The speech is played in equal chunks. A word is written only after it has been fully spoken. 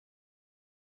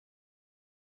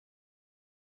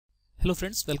Hello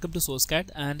friends, welcome to AutoCAD,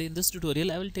 and in this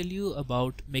tutorial I will tell you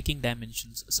about making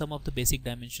dimensions, some of the basic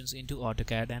dimensions into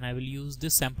AutoCAD, and I will use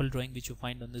this sample drawing which you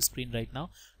find on the screen right now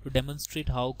to demonstrate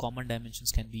how common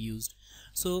dimensions can be used.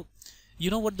 So you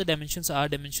know what the dimensions are.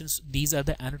 These are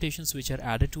the annotations which are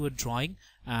added to a drawing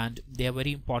and they are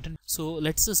very important. So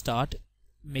let's just start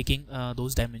making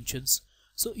those dimensions.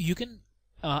 So you can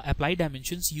apply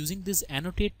dimensions using this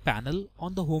annotate panel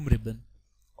on the home ribbon,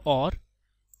 or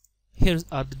here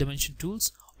are the dimension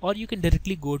tools, or you can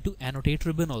directly go to annotate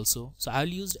ribbon also. So I'll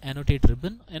use annotate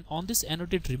ribbon, and on this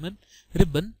annotate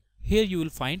ribbon here you will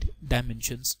find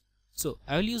dimensions. So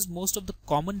I will use most of the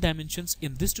common dimensions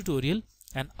in this tutorial,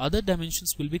 and other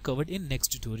dimensions will be covered in next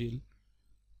tutorial.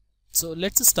 So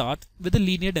let's start with the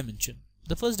linear dimension.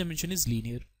 The first dimension is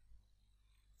linear.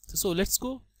 So let's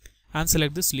go and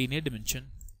select this linear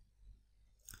dimension.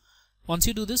 Once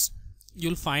you do this,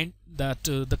 you'll find that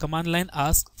the command line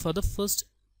asks for the first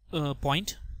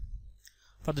point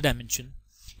for the dimension.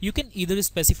 You can either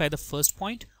specify the first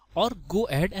point or go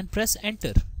ahead and press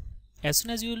enter. As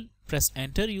soon as you'll press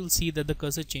enter, you'll see that the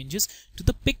cursor changes to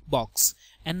the pick box,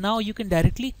 and now you can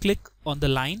directly click on the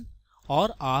line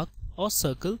or arc or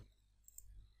circle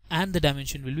and the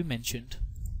dimension will be mentioned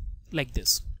like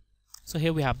this. So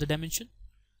here we have the dimension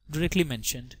directly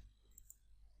mentioned.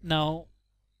 Now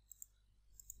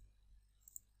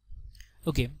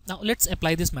let's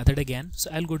apply this method again. So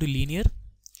I'll go to linear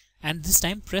and this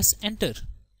time press enter,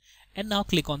 and now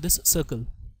click on this circle,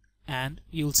 and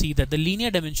you'll see that the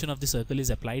linear dimension of the circle is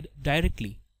applied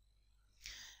directly.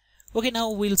 Okay, now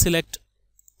we'll select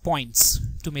points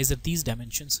to measure these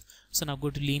dimensions. So now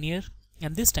go to linear,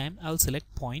 and this time I'll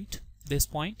select point, this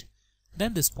point,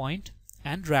 then this point,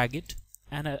 and drag it,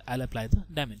 and I'll apply the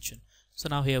dimension. So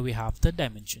now here we have the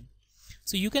dimension.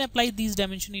 So you can apply these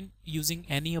dimensions in using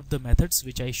any of the methods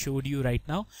which I showed you right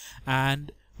now,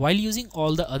 and while using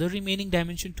all the other remaining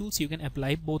dimension tools you can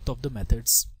apply both of the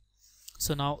methods.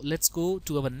 So now let's go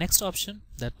to our next option,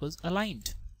 that was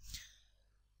aligned.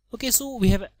 Okay, so we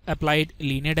have applied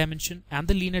linear dimension, and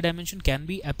the linear dimension can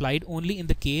be applied only in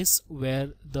the case where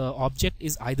the object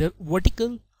is either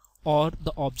vertical or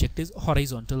the object is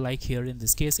horizontal. Like here in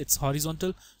this case it's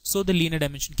horizontal, so the linear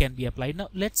dimension can be applied. Now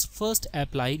let's first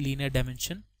apply linear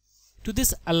dimension to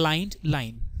this aligned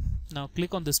line. Now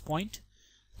click on this point,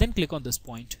 then click on this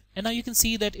point, and now you can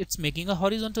see that it's making a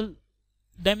horizontal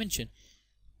dimension.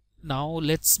 Now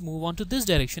let's move on to this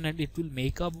direction and it will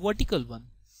make a vertical one,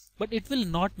 but it will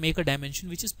not make a dimension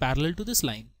which is parallel to this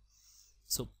line.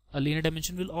 So a linear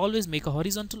dimension will always make a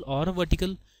horizontal or a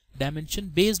vertical dimension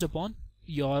based upon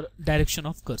your direction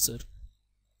of cursor.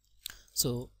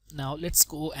 So now let's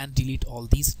go and delete all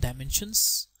these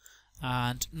dimensions,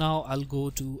 and now I'll go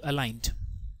to aligned.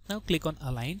 Now click on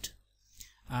aligned,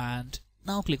 and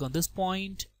now click on this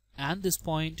point and this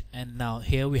point, and now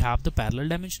here we have the parallel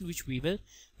dimension which we were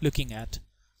looking at.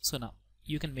 So now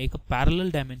you can make a parallel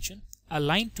dimension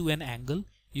aligned to an angle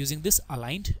using this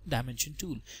aligned dimension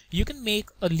tool. You can make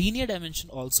a linear dimension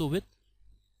also with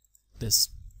this.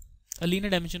 A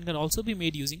linear dimension can also be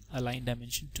made using align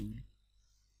dimension tool.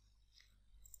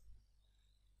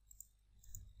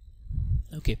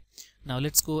 Okay, now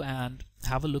let's go and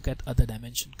have a look at other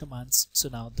dimension commands. So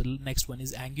now the next one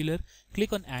is angular.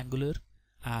 Click on angular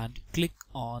and click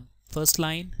on first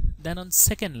line, then on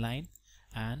second line,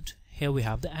 and here we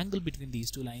have the angle between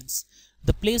these two lines.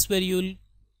 The place where you'll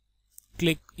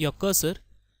click your cursor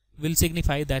will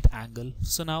signify that angle.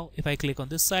 So now if I click on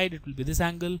this side, it will be this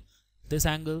angle,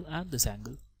 and this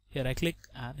angle. Here I click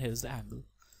and here's the angle.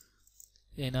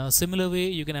 In a similar way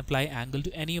you can apply angle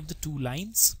to any of the two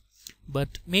lines,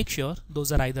 but make sure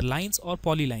those are either lines or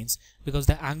polylines, because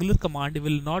the angular command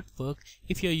will not work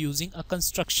if you're using a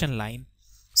construction line.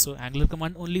 So angular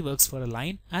command only works for a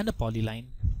line and a polyline.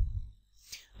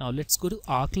 Now let's go to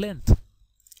arc length.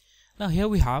 Now here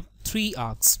we have three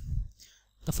arcs,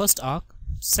 the first arc,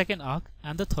 second arc,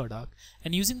 and the third arc,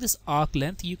 and using this arc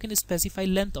length you can specify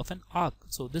length of an arc.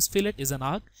 So this fillet is an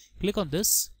arc, click on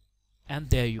this,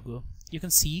 and there you go, you can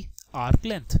see arc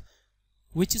length,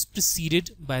 which is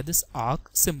preceded by this arc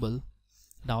symbol.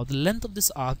 Now the length of this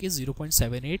arc is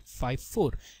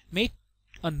 0.7854. Make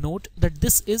a note that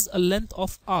this is a length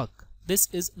of arc, this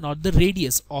is not the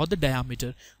radius or the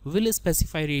diameter. We will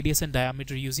specify radius and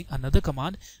diameter using another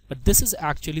command, but this is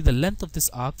actually the length of this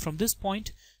arc from this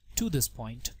point to this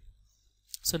point.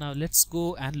 So now let's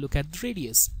go and look at the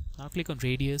radius. Now click on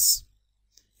radius,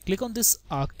 click on this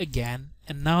arc again,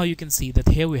 and now you can see that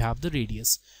here we have the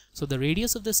radius. So the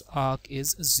radius of this arc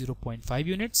is 0.5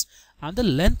 units and the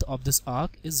length of this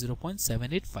arc is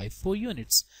 0.7854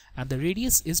 units, and the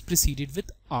radius is preceded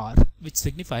with r, which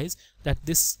signifies that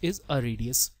this is a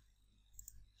radius.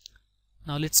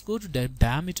 Now let's go to the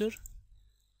diameter,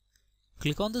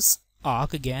 click on this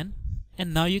arc again,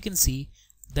 and now you can see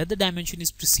that the dimension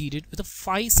is preceded with a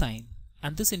phi sign,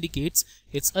 and this indicates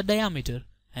it's a diameter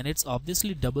and it's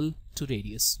obviously double to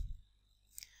radius.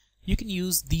 You can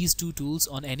use these two tools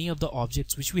on any of the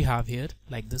objects which we have here,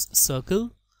 like this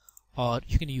circle, or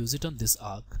you can use it on this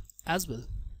arc as well.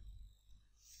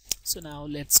 So now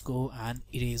let's go and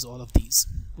erase all of these.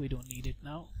 We don't need it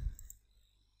now.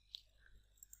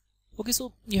 Okay,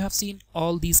 so you have seen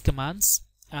all these commands,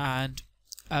 and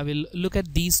I will look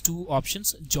at these two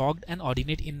options, jogged and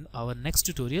ordinate, in our next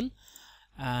tutorial.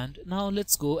 And now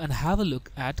let's go and have a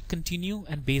look at continue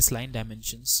and baseline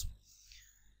dimensions.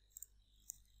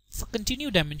 For continue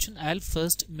dimension, I'll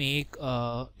first make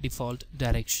a default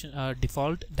dimension,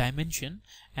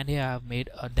 and here I have made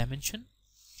a dimension.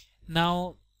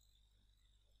 Now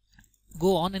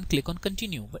go on and click on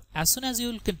continue, but as soon as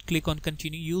you will click on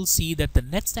continue, you'll see that the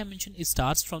next dimension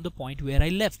starts from the point where I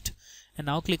left. And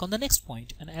now click on the next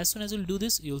point, and as soon as you'll do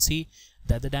this, you'll see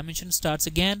that the dimension starts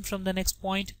again from the next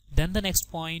point, then the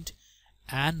next point,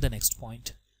 and the next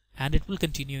point, and it will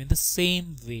continue in the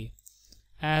same way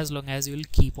as long as you will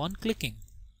keep on clicking.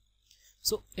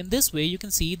 So in this way you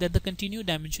can see that the continue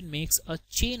dimension makes a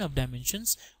chain of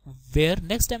dimensions where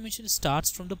next dimension starts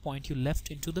from the point you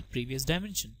left into the previous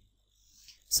dimension.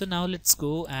 So now let's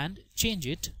go and change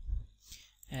it,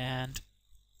 and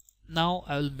now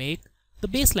I will make the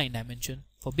baseline dimension.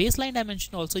 For baseline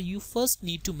dimension also, you first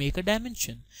need to make a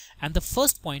dimension, and the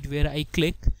first point where I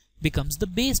click becomes the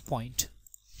base point.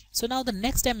 So now the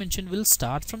next dimension will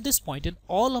start from this point, and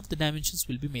all of the dimensions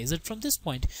will be measured from this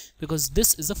point, because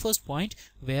this is the first point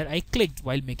where I clicked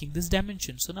while making this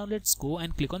dimension. So now let's go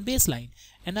and click on baseline,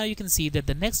 and now you can see that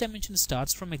the next dimension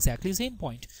starts from exactly the same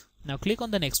point. Now click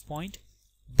on the next point,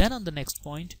 then on the next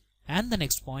point, and the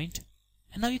next point,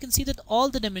 and now you can see that all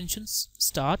the dimensions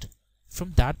start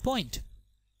from that point.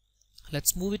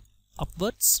 Let's move it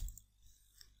upwards.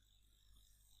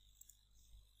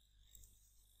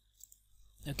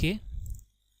 Okay,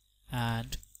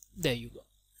 and there you go.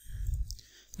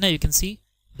 Now you can see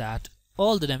that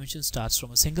all the dimensions starts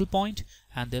from a single point,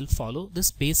 and they'll follow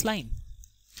this baseline.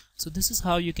 So this is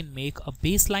how you can make a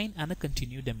baseline and a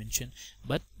continue dimension.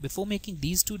 But before making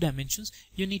these two dimensions,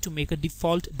 you need to make a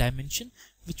default dimension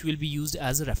which will be used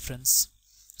as a reference.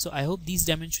 So I hope these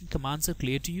dimension commands are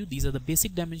clear to you. These are the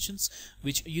basic dimensions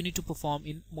which you need to perform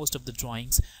in most of the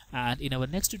drawings, and in our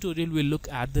next tutorial we'll look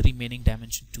at the remaining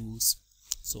dimension tools.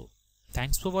 So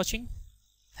thanks for watching.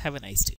 Have a nice day.